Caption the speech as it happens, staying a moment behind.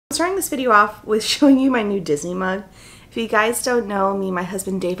starting this video off with showing you my new Disney mug. If you guys don't know, me and my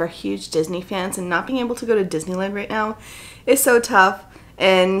husband Dave are huge Disney fans, and not being able to go to Disneyland right now is so tough.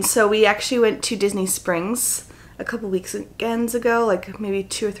 And so we actually went to Disney Springs a couple weekends ago, like maybe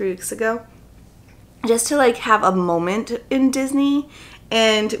 2 or 3 weeks ago, just to like have a moment in Disney.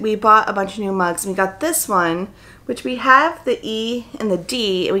 And we bought a bunch of new mugs. We got this one, which we have the E and the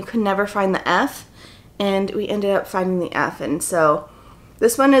D, and we could never find the F, and we ended up finding the F. And so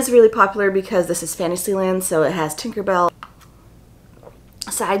this one is really popular because this is Fantasyland, so it has Tinkerbell.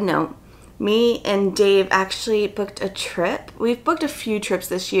 Side note, me and Dave actually booked a trip. We've booked a few trips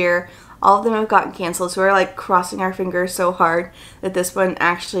this year. All of them have gotten canceled, so we're like crossing our fingers so hard that this one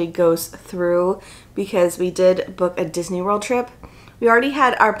actually goes through, because we did book a Disney World trip. We already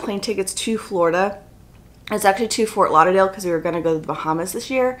had our plane tickets to Florida. It's actually to Fort Lauderdale because we were going to go to the Bahamas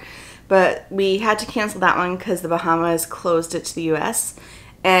this year, but we had to cancel that one because the Bahamas closed it to the US.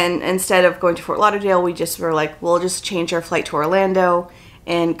 And instead of going to Fort Lauderdale, we just were like, we'll just change our flight to Orlando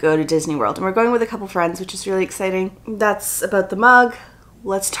and go to Disney World. And we're going with a couple friends, which is really exciting. That's about the mug.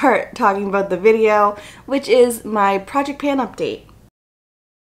 Let's start talking about the video, which is my Project Pan update.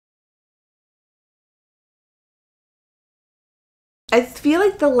 I feel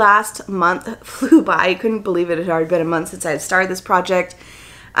like the last month flew by. I couldn't believe it had already been a month since I had started this project.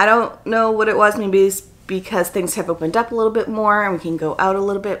 I don't know what it was. Maybe it's because things have opened up a little bit more and we can go out a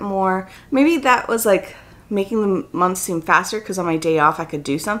little bit more. Maybe that was like making the months seem faster because on my day off I could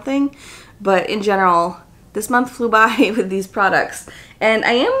do something. But in general, this month flew by with these products, and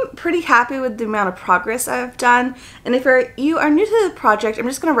I am pretty happy with the amount of progress I've done. And if you are new to the project, I'm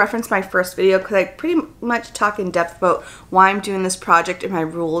just going to reference my first video because I pretty much talk in depth about why I'm doing this project and my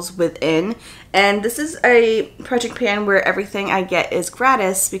rules within. And this is a project pan where everything I get is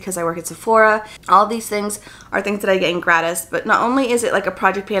gratis because I work at Sephora. All these things are things that I get in gratis, but not only is it like a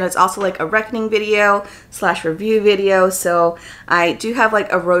project pan, it's also like a reckoning video / review video. So I do have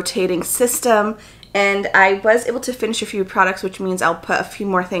like a rotating system. And I was able to finish a few products, which means I'll put a few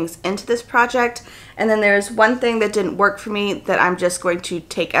more things into this project. And then there's one thing that didn't work for me that I'm just going to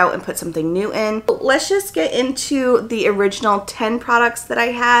take out and put something new in. Let's just get into the original 10 products that I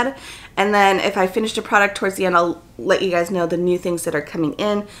had. And then if I finished a product towards the end, I'll let you guys know the new things that are coming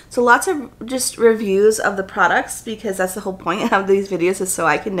in. So lots of just reviews of the products, because that's the whole point of these videos, is so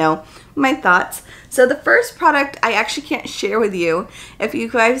I can know my thoughts. So the first product I actually can't share with you. If you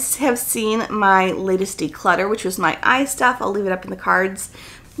guys have seen my latest declutter, which was my eye stuff, I'll leave it up in the cards.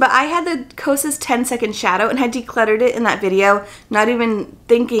 But I had the Kosas 10-second shadow and I decluttered it in that video, not even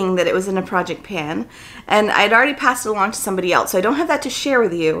thinking that it was in a project pan. And I'd already passed it along to somebody else, so I don't have that to share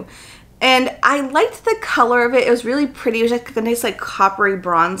with you. And I liked the color of it. It was really pretty. It was like a nice like coppery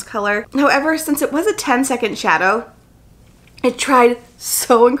bronze color. However, since it was a 10-second shadow, it dried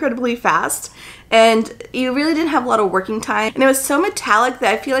so incredibly fast. And you really didn't have a lot of working time. And it was so metallic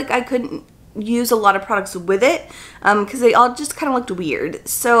that I feel like I couldn't use a lot of products with it because they all just kind of looked weird.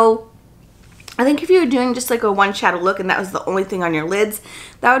 So I think if you were doing just like a one shadow look and that was the only thing on your lids,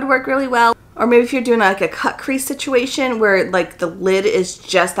 that would work really well. Or maybe if you're doing like a cut crease situation where like the lid is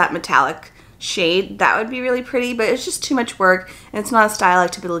just that metallic shade, that would be really pretty, but it's just too much work and it's not a style I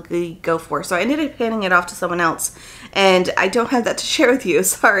typically go for. So I ended up handing it off to someone else, and I don't have that to share with you.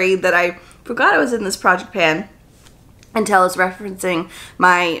 Sorry that I forgot I was in this project pan until I was referencing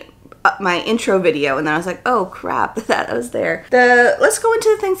my intro video, and then I was like, oh crap, that was there. Let's go into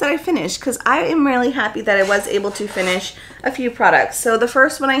the things that I finished, because I am really happy that I was able to finish a few products. So the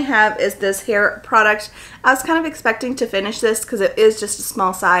first one I have is this hair product. I was kind of expecting to finish this because it is just a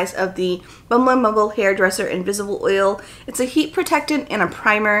small size of the Bumble Hairdresser Invisible Oil. It's a heat protectant and a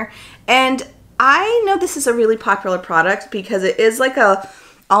primer, and I know this is a really popular product because it is like a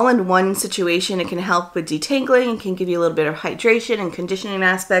all-in-one situation. It can help with detangling and can give you a little bit of hydration and conditioning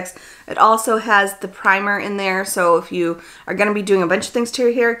aspects. It also has the primer in there, so if you are going to be doing a bunch of things to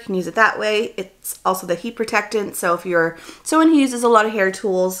your hair, you can use it that way. It's also the heat protectant, so if you're someone who uses a lot of hair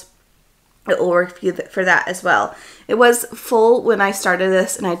tools, it will work for that as well. It was full when I started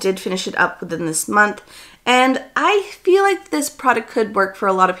this, and I did finish it up within this month. And I feel like this product could work for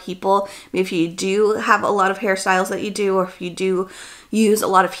a lot of people. If you do have a lot of hairstyles that you do, or if you do use a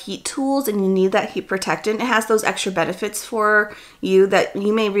lot of heat tools and you need that heat protectant, it has those extra benefits for you that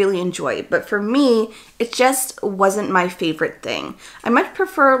you may really enjoy. But for me, it just wasn't my favorite thing. I much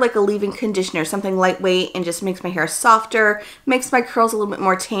prefer like a leave-in conditioner, something lightweight and just makes my hair softer, makes my curls a little bit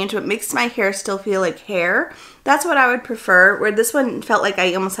more tamed, but makes my hair still feel like hair. That's what I would prefer, where this one felt like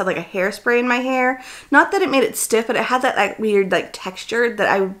I almost had like a hairspray in my hair. Not not that it made it stiff, but it had that like weird like texture that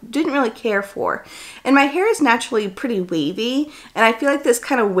I didn't really care for. And my hair is naturally pretty wavy, and I feel like this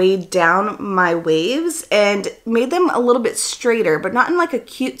kind of weighed down my waves and made them a little bit straighter, but not in like a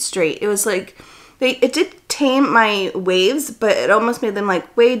cute straight. It was like, it did tame my waves, but it almost made them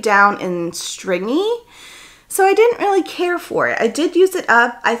like way down and stringy. So I didn't really care for it. I did use it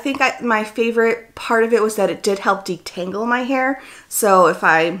up. I think my favorite part of it was that it did help detangle my hair. So if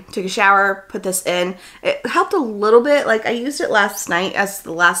I took a shower, put this in, it helped a little bit. Like I used it last night as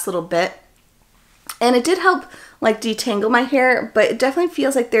the last little bit. And it did help like detangle my hair, but it definitely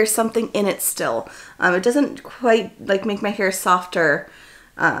feels like there's something in it still. It doesn't quite like make my hair softer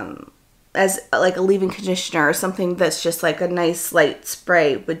as like a leave-in conditioner or something that's just like a nice light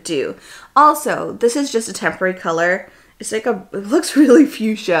spray would do. Also, this is just a temporary color. It's like it looks really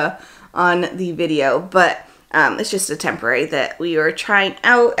fuchsia on the video, but it's just a temporary that we were trying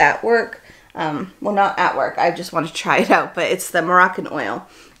out at work. Well, not at work, I just want to try it out, but it's the Moroccan oil.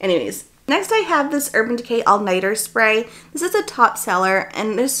 Anyways, next I have this Urban Decay All Nighter Spray. This is a top seller,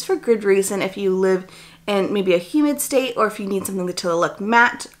 and this is for good reason if you live in maybe a humid state, or if you need something to look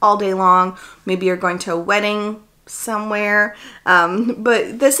matte all day long. Maybe you're going to a wedding somewhere,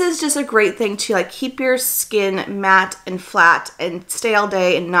 but this is just a great thing to like keep your skin matte and flat and stay all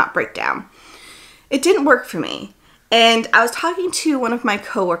day and not break down. It didn't work for me, and I was talking to one of my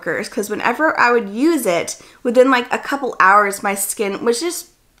coworkers because whenever I would use it, within like a couple hours my foundation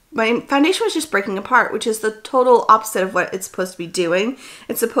was just breaking apart, which is the total opposite of what it's supposed to be doing.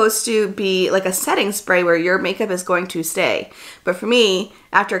 It's supposed to be like a setting spray where your makeup is going to stay. But for me,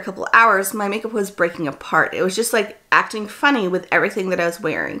 after a couple hours, my makeup was breaking apart. It was just like acting funny with everything that I was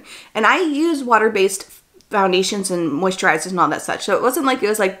wearing. And I use water-based foundations and moisturizers and all that such. So it wasn't like it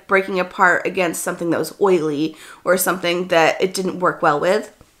was like breaking apart against something that was oily or something that it didn't work well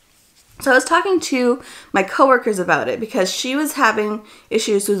with. So I was talking to my coworkers about it because she was having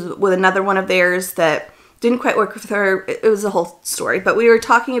issues with another one of theirs that didn't quite work with her. It was a whole story, but we were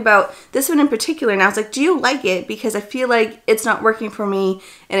talking about this one in particular, and I was like, do you like it? Because I feel like it's not working for me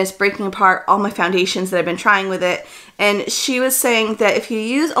and it's breaking apart all my foundations that I've been trying with it. And she was saying that if you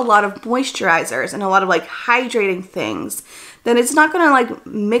use a lot of moisturizers and a lot of like hydrating things, then it's not going to like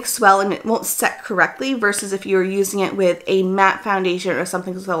mix well and it won't set correctly, versus if you're using it with a matte foundation or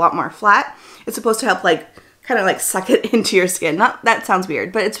something that's a lot more flat. It's supposed to help like kind of like suck it into your skin. Not that sounds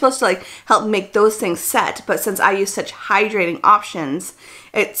weird, but it's supposed to like help make those things set. But since I use such hydrating options,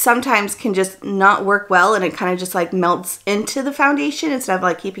 it sometimes can just not work well, and it kind of just like melts into the foundation instead of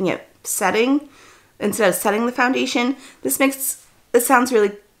like keeping it setting, instead of setting the foundation. It sounds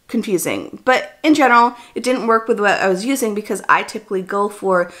really confusing, but in general it didn't work with what I was using because I typically go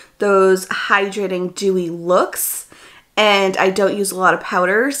for those hydrating dewy looks, and I don't use a lot of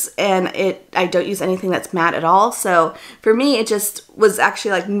powders, and I don't use anything that's matte at all. So for me, it just was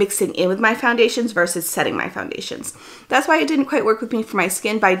actually like mixing in with my foundations versus setting my foundations. That's why it didn't quite work with me for my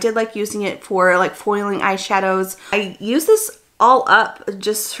skin, but I did like using it for like foiling eyeshadows. I use this all up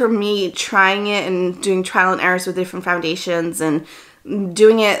just for me trying it and doing trial and errors with different foundations and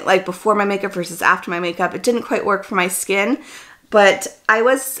doing it like before my makeup versus after my makeup. It didn't quite work for my skin, but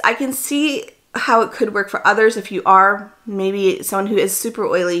I can see how it could work for others. If you are maybe someone who is super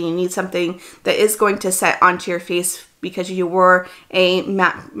oily, you need something that is going to set onto your face because you wore a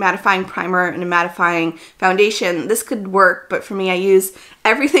mattifying primer and a mattifying foundation, this could work. But for me, I use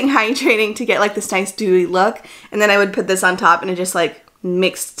everything hydrating to get like this nice dewy look, and then I would put this on top and it just like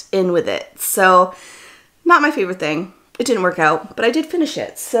mixed in with it. So not my favorite thing. It didn't work out, but I did finish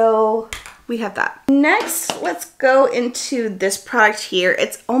it, so we have that. Next, let's go into this product here.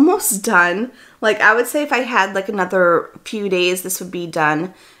 It's almost done. Like, I would say if I had like another few days, this would be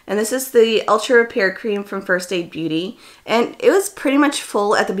done. And this is the Ultra Repair Cream from First Aid Beauty. And it was pretty much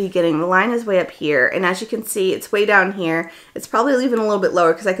full at the beginning. The line is way up here, and as you can see, it's way down here. It's probably even a little bit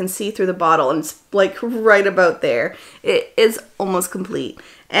lower because I can see through the bottle, and it's like right about there. It is almost complete.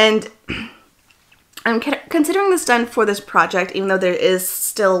 And I'm considering this done for this project, even though there is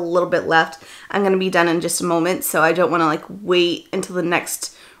still a little bit left. I'm going to be done in just a moment, so I don't want to like wait until the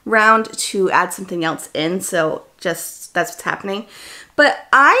next round to add something else in, so just that's what's happening. But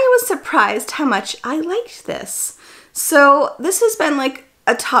I was surprised how much I liked this. So this has been like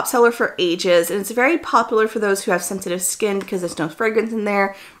a top seller for ages, and it's very popular for those who have sensitive skin because there's no fragrance in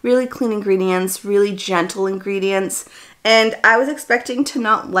there, really clean ingredients, really gentle ingredients. And I was expecting to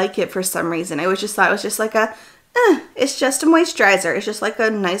not like it for some reason. I just thought it was just like it's just a moisturizer. It's just like a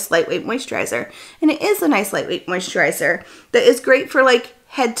nice lightweight moisturizer. And it is a nice lightweight moisturizer that is great for like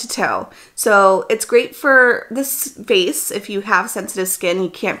head to toe. So it's great for this face if you have sensitive skin, you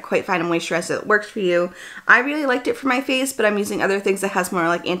can't quite find a moisturizer that works for you. I really liked it for my face, but I'm using other things that has more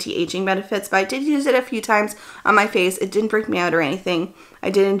like anti-aging benefits, but I did use it a few times on my face. It didn't break me out or anything.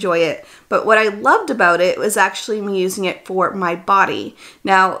 I did enjoy it. But what I loved about it was actually me using it for my body.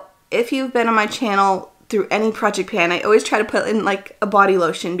 Now, if you've been on my channel through any project pan, I always try to put in like a body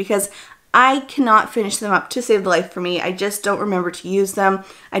lotion because I cannot finish them up to save the life for me. I just don't remember to use them.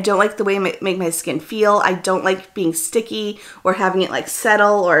 I don't like the way it make my skin feel. I don't like being sticky or having it like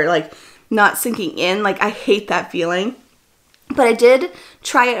settle or like not sinking in. Like I hate that feeling. But I did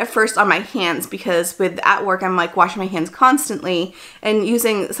try it at first on my hands because at work I'm like washing my hands constantly, and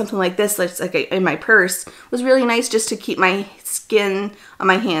using something like this like in my purse was really nice just to keep my skin on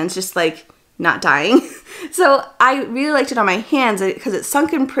my hands just like not dying. So I really liked it on my hands because it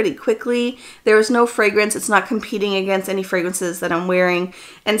sunk in pretty quickly. There was no fragrance. It's not competing against any fragrances that I'm wearing.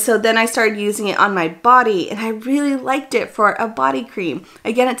 And so then I started using it on my body, and I really liked it for a body cream.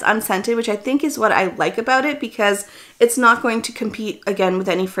 Again, it's unscented, which I think is what I like about it because it's not going to compete again with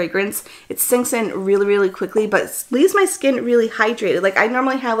any fragrance. It sinks in really, really quickly, but leaves my skin really hydrated. Like I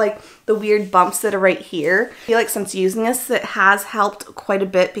normally have like the weird bumps that are right here. I feel like since using this, it has helped quite a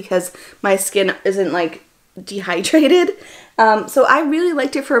bit because my skin isn't like dehydrated. So I really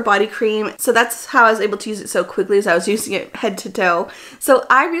liked it for a body cream. So that's how I was able to use it so quickly, as I was using it head to toe. So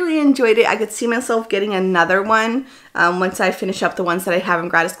I really enjoyed it. I could see myself getting another one once I finish up the ones that I have in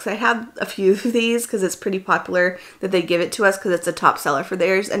Gratis, because I have a few of these because it's pretty popular that they give it to us because it's a top seller for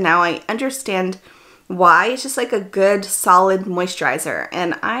theirs. And now I understand why. It's just like a good solid moisturizer,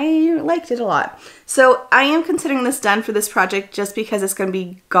 and I liked it a lot. So I am considering this done for this project just because it's going to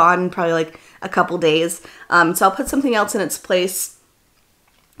be gone in probably like a couple days. So I'll put something else in its place,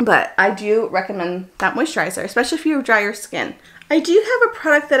 but I do recommend that moisturizer, especially if you have drier skin. I do have a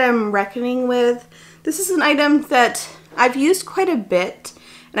product that I'm reckoning with. This is an item that I've used quite a bit,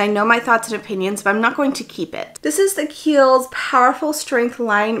 and I know my thoughts and opinions, but I'm not going to keep it. This is the Kiehl's Powerful Strength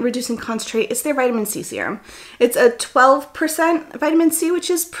Line Reducing Concentrate. It's their vitamin C serum. It's a 12% vitamin C, which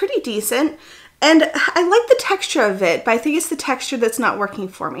is pretty decent. And I like the texture of it, but I think it's the texture that's not working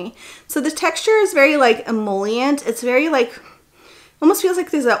for me. So the texture is very like emollient. It's very like, almost feels like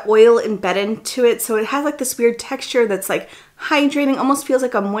there's an oil embedded into it. So it has like this weird texture that's like hydrating, almost feels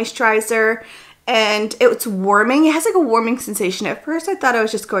like a moisturizer. And it's warming. It has like a warming sensation. At first I thought I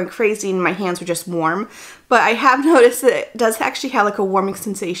was just going crazy and my hands were just warm, but I have noticed that it does actually have like a warming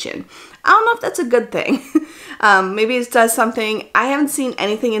sensation. I don't know if that's a good thing. Maybe it does something. I haven't seen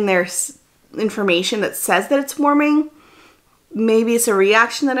anything in their information that says that it's warming. Maybe it's a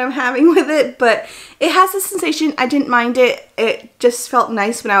reaction that I'm having with it, but it has a sensation. I didn't mind it. It just felt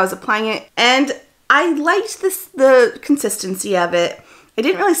nice when I was applying it, and I liked the consistency of it. I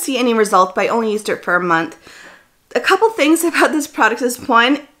didn't really see any results, but I only used it for a month. A couple things about this product is,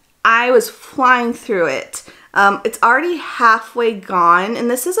 one, I was flying through it. It's already halfway gone, and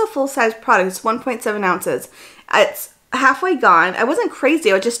this is a full-size product. It's 1.7 ounces. It's halfway gone. I wasn't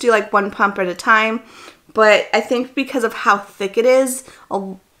crazy. I would just do like one pump at a time, but I think because of how thick it is,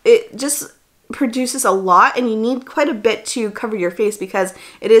 it just produces a lot, and you need quite a bit to cover your face because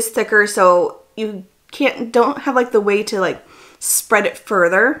it is thicker, so you don't have like the way to like spread it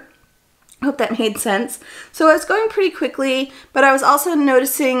further. I hope that made sense. So I was going pretty quickly, but I was also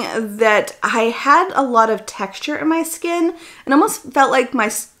noticing that I had a lot of texture in my skin and almost felt like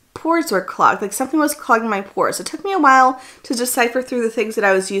my pores were clogged, like something was clogging my pores. It took me a while to decipher through the things that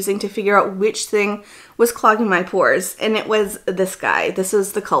I was using to figure out which thing was clogging my pores, and it was this guy. This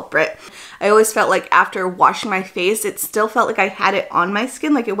was the culprit. I always felt like after washing my face, it still felt like I had it on my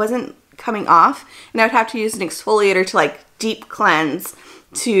skin, like it wasn't coming off, and I would have to use an exfoliator to like deep cleanse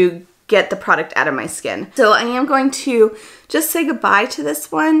to get the product out of my skin. So I am going to just say goodbye to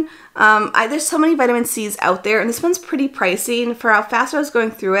this one. There's so many vitamin C's out there, and this one's pretty pricey, and for how fast I was going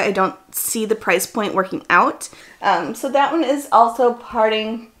through it, I don't see the price point working out. So that one is also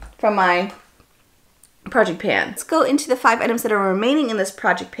parting from my project pan. Let's go into the 5 items that are remaining in this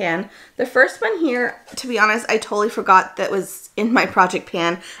project pan. The first one here, to be honest, I totally forgot that was in my project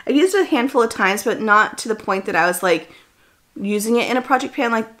pan. I've used it a handful of times, but not to the point that I was like using it in a project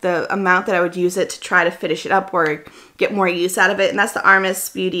pan, like the amount that I would use it to try to finish it up or get more use out of it. And that's the Armis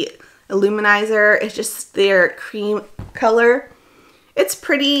Beauty Luminizer. It's just their cream color. It's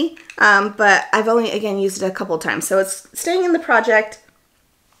pretty, but I've only, again, used it a couple times, so it's staying in the project.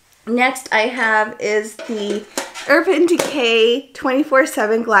 Next I have is the Urban Decay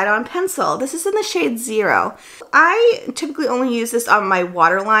 24/7 Glide On Pencil. This is in the shade 0. I typically only use this on my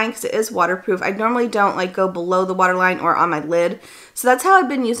waterline because it is waterproof. I normally don't like go below the waterline or on my lid. So that's how I've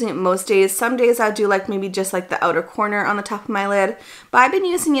been using it most days. Some days I do like maybe just like the outer corner on the top of my lid. But I've been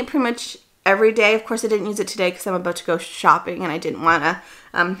using it pretty much every day. Of course I didn't use it today because I'm about to go shopping and I didn't want to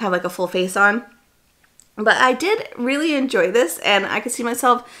have like a full face on. But I did really enjoy this and I could see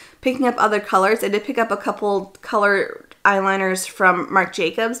myself picking up other colors. I did pick up a couple color eyeliners from Marc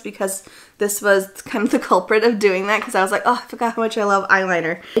Jacobs because this was kind of the culprit of doing that because I was like, oh, I forgot how much I love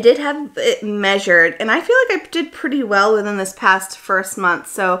eyeliner. I did have it measured and I feel like I did pretty well within this past first month.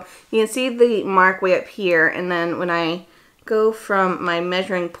 So you can see the mark way up here, and then when I go from my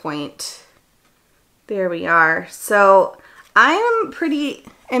measuring point, there we are. So I'm pretty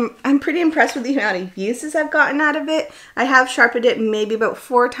impressed with the amount of uses I've gotten out of it. I have sharpened it maybe about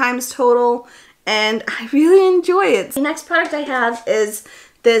 4 times total, and I really enjoy it. The next product I have is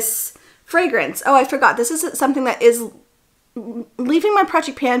this fragrance. Oh, I forgot. This is something that is leaving my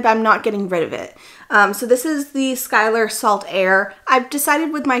project pan, but I'm not getting rid of it. So this is the Skylar Salt Air. I've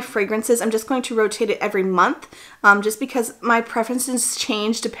decided with my fragrances, I'm just going to rotate it every month, just because my preferences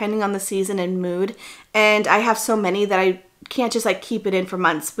change depending on the season and mood, and I have so many that I can't just like keep it in for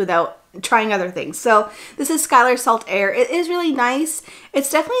months without trying other things. So this is Skylar Salt Air. It is really nice. It's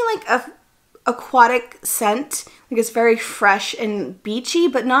definitely like a aquatic scent. Like it's very fresh and beachy,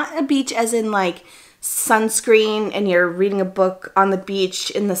 but not a beach as in like sunscreen and you're reading a book on the beach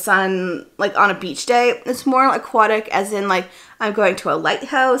in the sun, like on a beach day. It's more aquatic as in like I'm going to a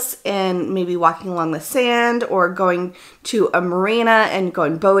lighthouse and maybe walking along the sand, or going to a marina and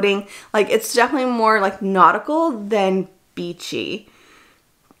going boating. Like it's definitely more like nautical than beachy,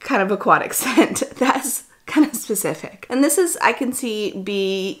 kind of aquatic scent. That's kind of specific. And this is, I can see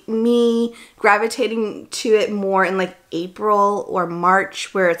be me gravitating to it more in like April or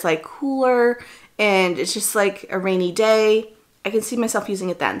March, where it's like cooler and it's just like a rainy day. I can see myself using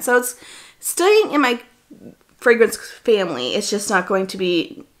it then. So it's staying in my fragrance family. It's just not going to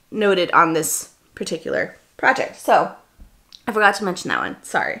be noted on this particular project. So I forgot to mention that one.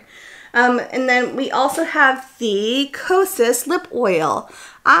 Sorry. And then we also have the Kosas lip oil.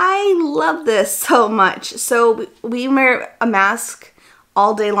 I love this so much. So we wear a mask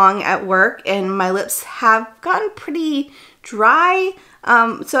all day long at work and my lips have gotten pretty dry.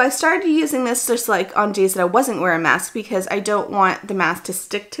 So I started using this just like on days that I wasn't wearing a mask because I don't want the mask to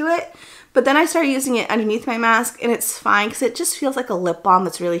stick to it. But then I started using it underneath my mask and it's fine because it just feels like a lip balm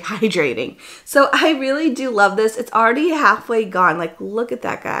that's really hydrating. So I really do love this. It's already halfway gone. Like, look at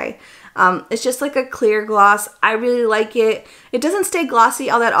that guy. It's just like a clear gloss. I really like it. It doesn't stay glossy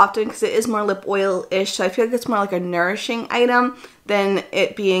all that often because it is more lip oil-ish. So I feel like it's more like a nourishing item than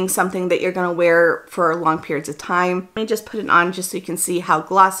it being something that you're going to wear for long periods of time. Let me just put it on just so you can see how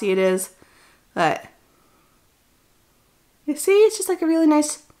glossy it is. But you see, it's just like a really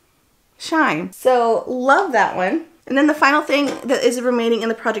nice shine. So love that one. And then the final thing that is remaining in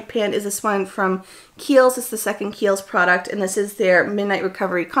the project pan is this one from Kiehl's. It's the second Kiehl's product, and this is their Midnight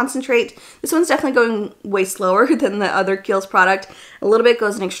Recovery Concentrate. This one's definitely going way slower than the other Kiehl's product. A little bit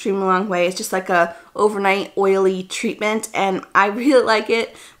goes an extremely long way. It's just like a overnight oily treatment, and I really like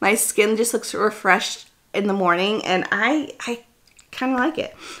it. My skin just looks refreshed in the morning, and I kind of like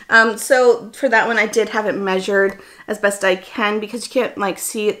it. So for that one, I did have it measured as best I can because you can't like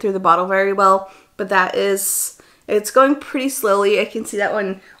see it through the bottle very well, but that is... It's going pretty slowly. I can see that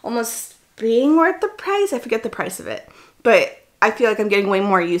one almost being worth the price. I forget the price of it. But I feel like I'm getting way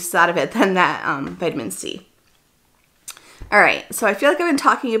more use out of it than that vitamin C. Alright, so I feel like I've been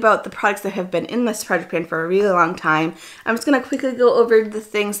talking about the products that have been in this project pan for a really long time. I'm just going to quickly go over the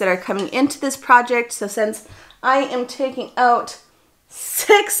things that are coming into this project. So since I am taking out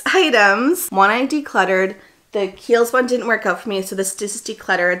 6 items, one I decluttered. The Kiehl's one didn't work out for me, so this is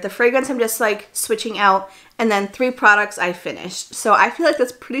decluttered. The fragrance I'm just like switching out, and then 3 products I finished. So I feel like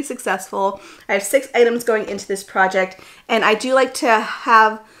that's pretty successful. I have 6 items going into this project, and I do like to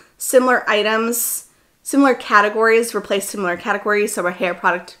have similar items, similar categories replace similar categories. So a hair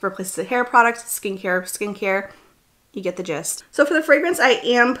product replaces a hair product, skincare. You get the gist. So for the fragrance, I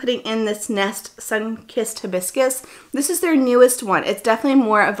am putting in this Nest Sunkissed Hibiscus. This is their newest one. It's definitely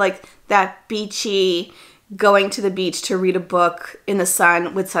more of like that beachy, going to the beach to read a book in the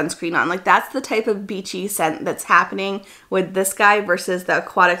sun with sunscreen on. Like that's the type of beachy scent that's happening with this guy versus the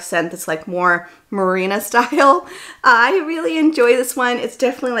aquatic scent that's like more marina style. I really enjoy this one. It's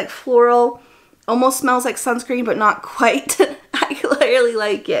definitely like floral, almost smells like sunscreen, but not quite. I really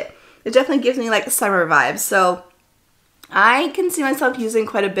like it. It definitely gives me like summer vibes. So I can see myself using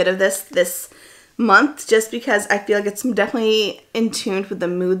quite a bit of this month just because I feel like it's definitely in tune with the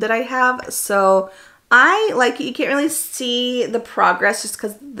mood that I have. So I like it. You can't really see the progress just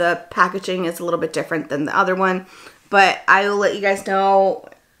because the packaging is a little bit different than the other one. But I will let you guys know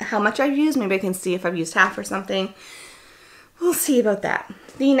how much I've used. Maybe I can see if I've used half or something. We'll see about that.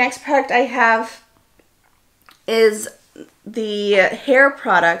 The next product I have is the hair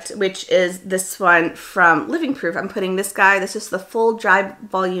product, which is this one from Living Proof. I'm putting this guy. This is the Full Dry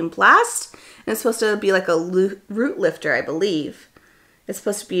Volume Blast. And it's supposed to be like a root lifter, I believe. It's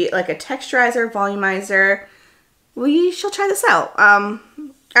supposed to be like a texturizer, volumizer. We shall try this out.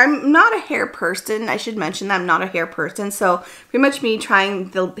 I'm not a hair person. I should mention that I'm not a hair person. So pretty much me trying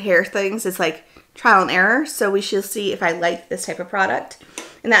the hair things is like trial and error. So we shall see if I like this type of product.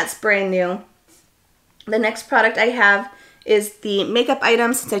 And that's brand new. The next product I have is the makeup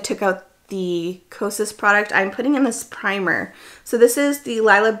item. Since I took out the Kosas product, I'm putting in this primer. So this is the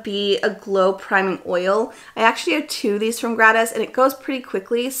Lilah B A Glow Priming Oil. I actually have 2 of these from Gratis, and it goes pretty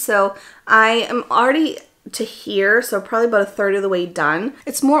quickly. So I am already to here, so probably about 1/3 of the way done.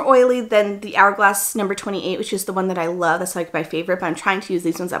 It's more oily than the Hourglass number 28, which is the one that I love. That's like my favorite, but I'm trying to use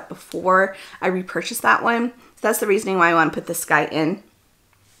these ones up before I repurchase that one. So that's the reasoning why I want to put this guy in,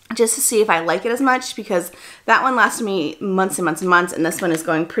 just to see if I like it as much, because that one lasted me months and months and months, and this one is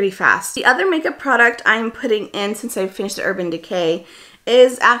going pretty fast. The other makeup product I'm putting in since I finished the Urban Decay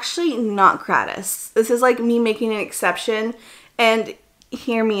is actually not Gratis. This is like me making an exception, and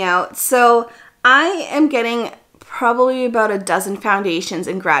hear me out. So I am getting probably about a dozen foundations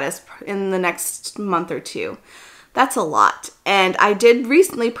in Gratis in the next month or 2. That's a lot. And I did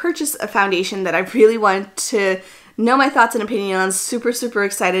recently purchase a foundation that I really want to know my thoughts and opinions on, super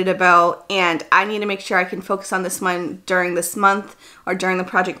excited about, and I need to make sure I can focus on this one during this month or during the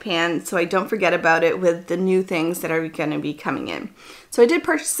project pan so I don't forget about it with the new things that are going to be coming in. So I did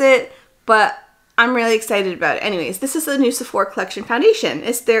purchase it, but I'm really excited about it. Anyways, this is the new Sephora collection foundation.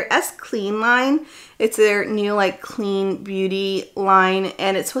 It's their SClean line. It's their new like clean beauty line,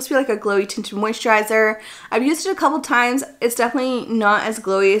 and it's supposed to be like a glowy tinted moisturizer. I've used it a couple times. It's definitely not as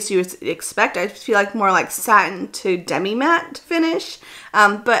glowy as you would expect. I feel like more like satin to demi-matte finish.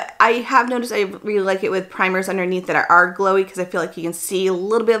 But I have noticed I really like it with primers underneath that are glowy, because I feel like you can see a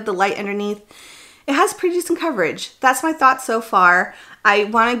little bit of the light underneath. It has pretty decent coverage. That's my thoughts so far. I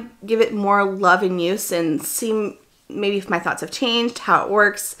want to give it more love and use and see maybe if my thoughts have changed, how it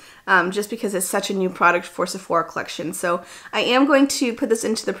works, just because it's such a new product for Sephora collection. So I am going to put this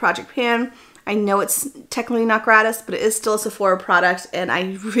into the project pan. I know it's technically not Gratis, but it is still a Sephora product, and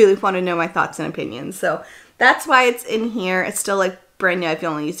I really want to know my thoughts and opinions. So that's why it's in here. It's still like brand new. I've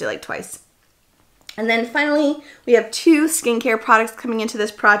only used it like twice. And then finally, we have 2 skincare products coming into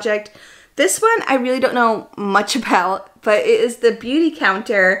this project. This one I really don't know much about, but it is the Beauty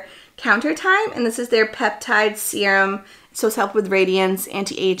Countertime, and this is their peptide serum. It's supposed to help with radiance,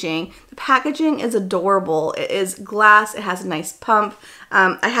 anti-aging. The packaging is adorable. It is glass. It has a nice pump.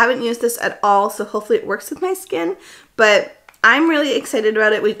 I haven't used this at all, so hopefully it works with my skin, but I'm really excited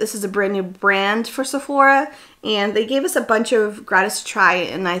about it. This is a brand new brand for Sephora, and they gave us a bunch of Gratis to try,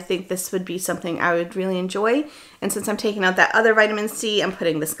 and I think this would be something I would really enjoy. And since I'm taking out that other vitamin C, I'm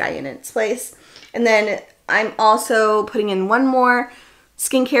putting this guy in its place. And then I'm also putting in one more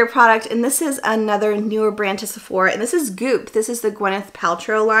skincare product, and this is another newer brand to Sephora, and this is Goop. This is the Gwyneth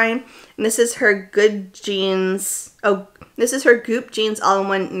Paltrow line, and this is her Good Genes, this is her Goop Genes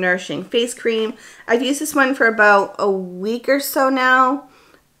All-in-One Nourishing Face Cream. I've used this one for about a week or so now,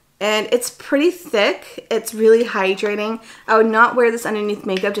 and it's pretty thick. It's really hydrating. I would not wear this underneath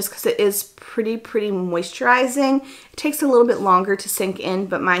makeup just because it is pretty moisturizing. It takes a little bit longer to sink in,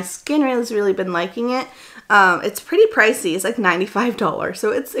 but my skin has really been liking it. It's pretty pricey. It's like $95,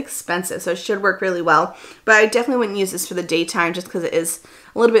 so it's expensive, so it should work really well. But I definitely wouldn't use this for the daytime just because it is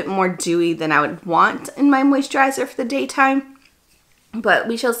a little bit more dewy than I would want in my moisturizer for the daytime. But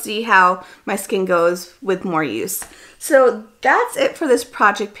we shall see how my skin goes with more use. So that's it for this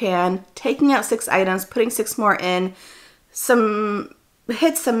project pan. Taking out 6 items, putting 6 more in, some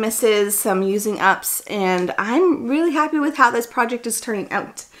hits, some misses, some using ups, and I'm really happy with how this project is turning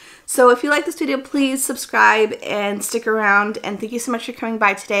out. So if you like this video, please subscribe and stick around, and thank you so much for coming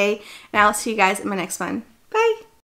by today, and I'll see you guys in my next one. Bye!